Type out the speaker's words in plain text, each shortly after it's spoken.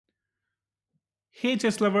Hey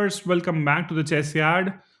chess lovers, welcome back to the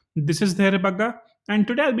Chessyard. This is dhairyabagga, and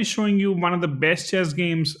today I'll be showing you one of the best chess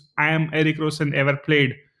games I am Eric Rosen ever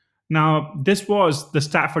played. Now, this was the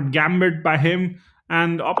Stafford Gambit by him,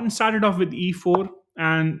 and the opponent started off with e4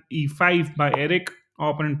 and e5 by Eric.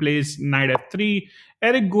 Opponent plays knight f3.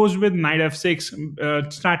 Eric goes with knight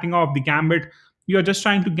f6, starting off the gambit. You're just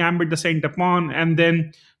trying to gambit the center pawn and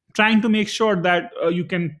then trying to make sure that you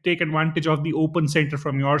can take advantage of the open center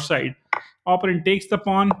from your side. Opponent takes the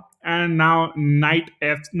pawn, and now knight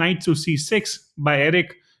to c6 by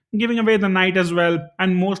Eric, giving away the knight as well.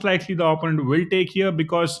 And most likely the opponent will take here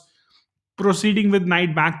because proceeding with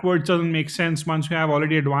knight backwards doesn't make sense once you have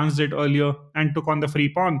already advanced it earlier and took on the free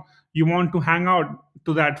pawn. You want to hang out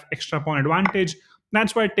to that extra pawn advantage.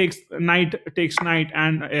 That's why it takes knight,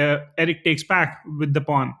 and Eric takes back with the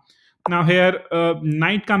pawn. Now here,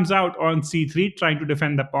 knight comes out on c3, trying to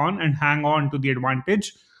defend the pawn and hang on to the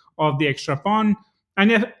advantage of the extra pawn.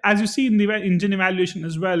 And as you see in the engine evaluation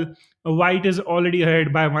as well, white is already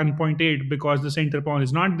ahead by 1.8 because the center pawn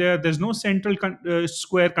is not there. There's no central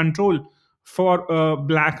square control for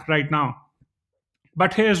black right now.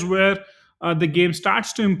 But here's where the game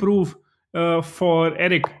starts to improve for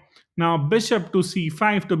Eric. Now, bishop to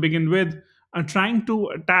c5 to begin with, trying to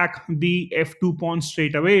attack the f2 pawn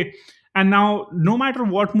straight away. And now, no matter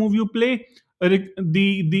what move you play,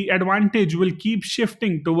 the advantage will keep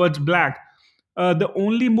shifting towards black. The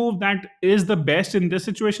only move that is the best in this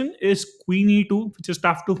situation is queen e2, which is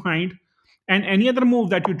tough to find. And any other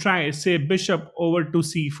move that you try, say bishop over to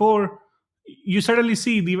c4, you suddenly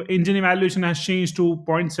see the engine evaluation has changed to zero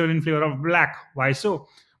point 0.7 in favor of black. Why so?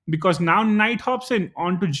 Because now knight hops in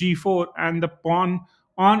onto g4 and the pawn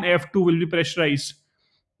on f2 will be pressurized.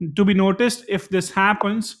 To be noticed, if this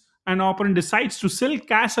happens, an opponent decides to silk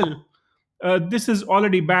castle, this is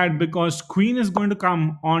already bad because queen is going to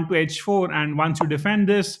come onto h4, and once you defend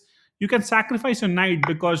this, you can sacrifice your knight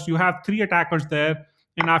because you have three attackers there,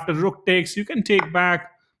 and after rook takes, you can take back,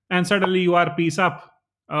 and suddenly you are piece up.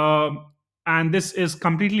 And this is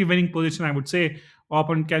completely winning position, I would say.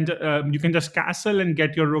 Opponent can you can just castle and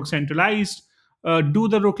get your rook centralized, do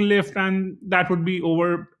the rook lift, and that would be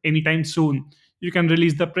over anytime soon. You can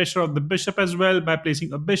release the pressure of the bishop as well by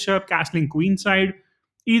placing a bishop, castling queenside.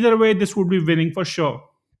 Either way, this would be winning for sure.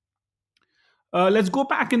 Let's go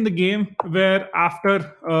back in the game where after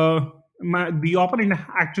the opponent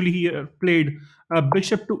actually here played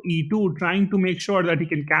bishop to e2, trying to make sure that he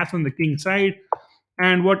can castle on the king side.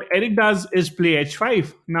 And what Eric does is play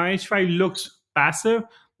h5. Now h5 looks passive,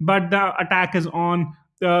 but the attack is on.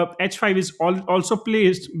 H5 is also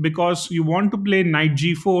placed because you want to play knight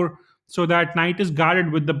g4 so that knight is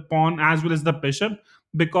guarded with the pawn as well as the bishop.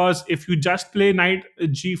 Because if you just play knight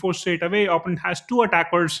g4 straight away, opponent has two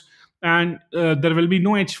attackers, and there will be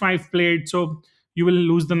no h5 played, so you will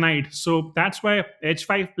lose the knight. So that's why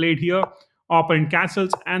h5 played here. Opponent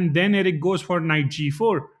castles, and then Eric goes for knight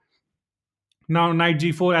g4. Now, knight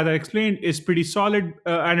g4, as I explained, is pretty solid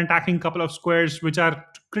and attacking couple of squares which are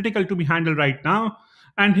critical to be handled right now.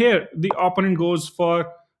 And here, the opponent goes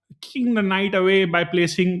for kicking the knight away by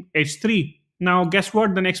placing h3. Now, guess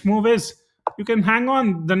what the next move is? You can hang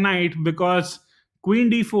on the knight because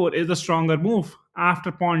queen d4 is the stronger move.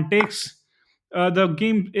 After pawn takes, the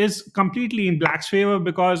game is completely in black's favor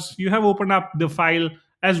because you have opened up the file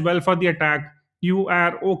as well for the attack. You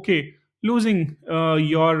are okay losing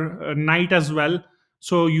your knight as well.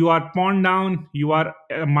 So you are pawn down, you are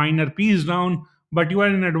a minor piece down, but you are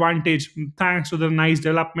in advantage thanks to the nice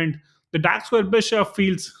development. The dark square bishop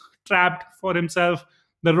feels trapped for himself.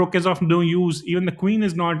 The rook is of no use. Even the queen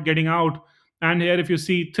is not getting out. And here, if you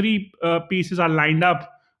see, three pieces are lined up,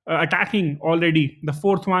 attacking already. The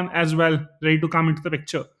fourth one as well, ready to come into the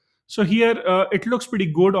picture. So here, it looks pretty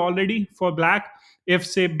good already for black. If,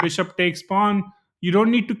 say, bishop takes pawn, you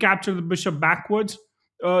don't need to capture the bishop backwards.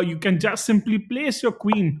 You can just simply place your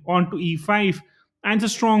queen onto e5, and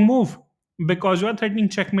it's a strong move because you are threatening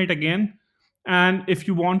checkmate again. And if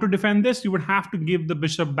you want to defend this, you would have to give the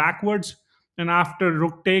bishop backwards. And after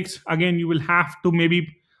rook takes, again, you will have to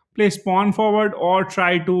maybe place pawn forward or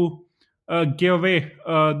try to give away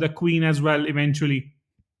the queen as well eventually.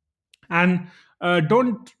 And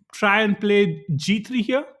don't try and play g3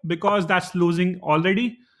 here because that's losing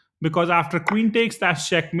already. Because after queen takes, that's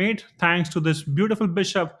checkmate thanks to this beautiful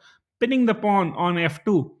bishop pinning the pawn on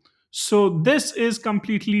f2. So this is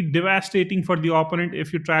completely devastating for the opponent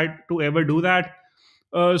if you try to ever do that.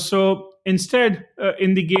 So instead,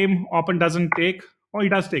 in the game, opponent doesn't take. Oh, he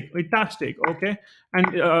does take. It does take. Okay,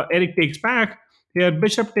 and Eric takes back. Here,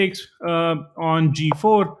 bishop takes on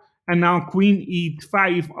g4, and now queen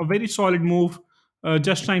e5. A very solid move.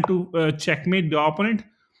 just trying to checkmate the opponent.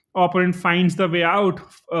 Opponent finds the way out,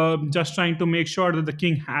 just trying to make sure that the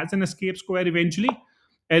king has an escape square eventually.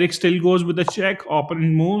 Eric still goes with the check.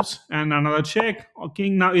 Opponent moves and another check.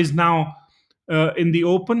 King now is now in the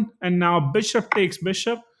open, and now bishop takes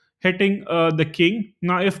bishop, hitting the king.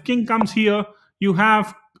 Now, if king comes here, you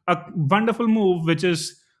have a wonderful move, which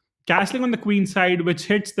is castling on the queen side, which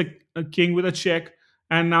hits the king with a check,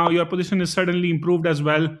 and now your position is suddenly improved as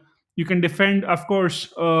well. You can defend, of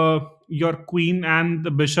course, your queen and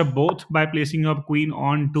the bishop both by placing your queen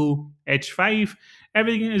onto h5.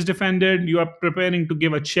 Everything is defended. You are preparing to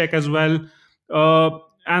give a check as well.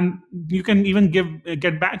 And you can even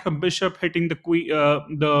get back a bishop hitting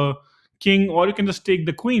the king, or you can just take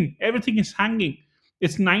the queen. Everything is hanging.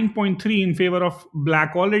 It's 9.3 in favor of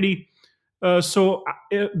black already. The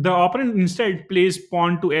opponent instead plays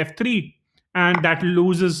pawn to f3, and that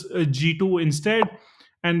loses g2 instead.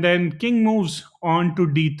 And then king moves on to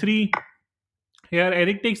d3. Here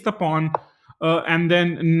Eric takes the pawn, and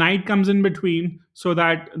then knight comes in between so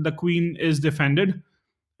that the queen is defended.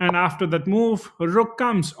 And after that move, rook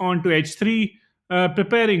comes on to h3,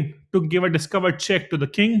 preparing to give a discovered check to the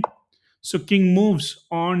king. So king moves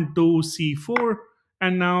on to c4,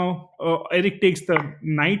 and now Eric takes the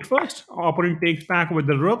knight first. Opponent takes back with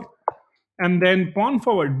the rook, and then pawn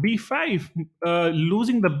forward b5.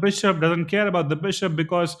 Losing the bishop, doesn't care about the bishop,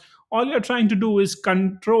 because all you're trying to do is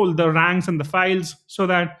control the ranks and the files so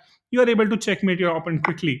that you are able to checkmate your opponent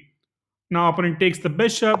quickly. Now opponent takes the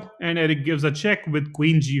bishop, and Eric gives a check with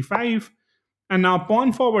queen g5. And now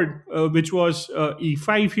pawn forward, which was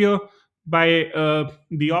e5 here by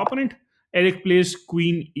the opponent. Eric plays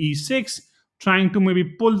queen e6, trying to maybe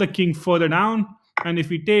pull the king further down. And if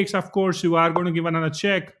he takes, of course, you are going to give another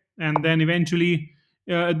check. And then eventually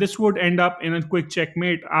this would end up in a quick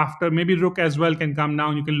checkmate. After maybe rook as well can come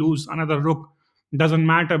down. You can lose another rook. Doesn't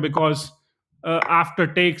matter, because after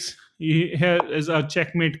takes, here is a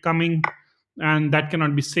checkmate coming, and that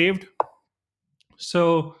cannot be saved.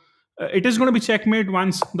 So it is going to be checkmate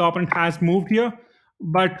once the opponent has moved here.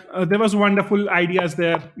 But there was wonderful ideas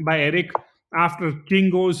there by Eric. After king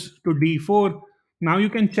goes to d4, now you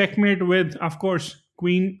can checkmate with, of course,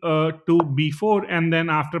 queen to b4, and then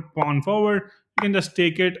after pawn forward, you can just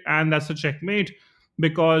take it, and that's a checkmate,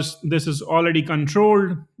 because this is already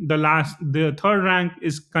controlled. The third rank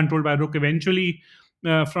is controlled by rook eventually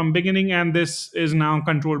from beginning, and this is now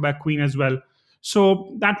controlled by queen as well.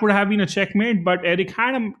 So that would have been a checkmate, but Eric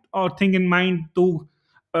had a thing in mind to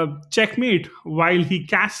checkmate while he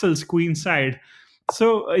castles queenside.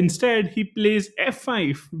 So instead, he plays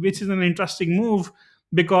f5, which is an interesting move,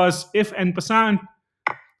 because if en passant,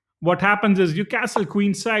 what happens is you castle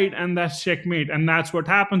queenside, and that's checkmate, and that's what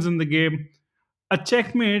happens in the game. A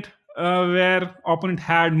checkmate where opponent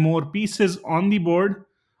had more pieces on the board,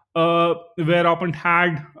 where opponent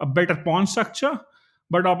had a better pawn structure,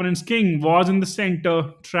 but opponent's king was in the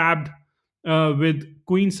center, trapped with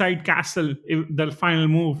queenside castle, the final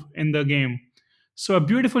move in the game. So a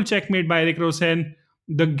beautiful checkmate by Eric Rosen.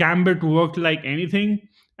 The gambit worked like anything,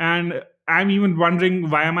 and I'm even wondering,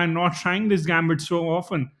 why am I not trying this gambit so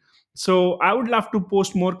often? So I would love to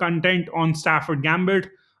post more content on Stafford Gambit,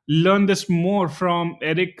 learn this more from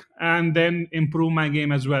Eric, and then improve my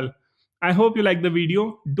game as well. I hope you like the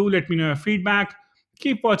video. Do let me know your feedback.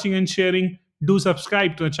 Keep watching and sharing. Do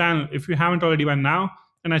subscribe to the channel if you haven't already by now.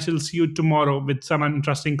 And I shall see you tomorrow with some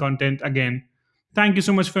interesting content again. Thank you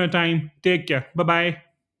so much for your time. Take care. Bye bye.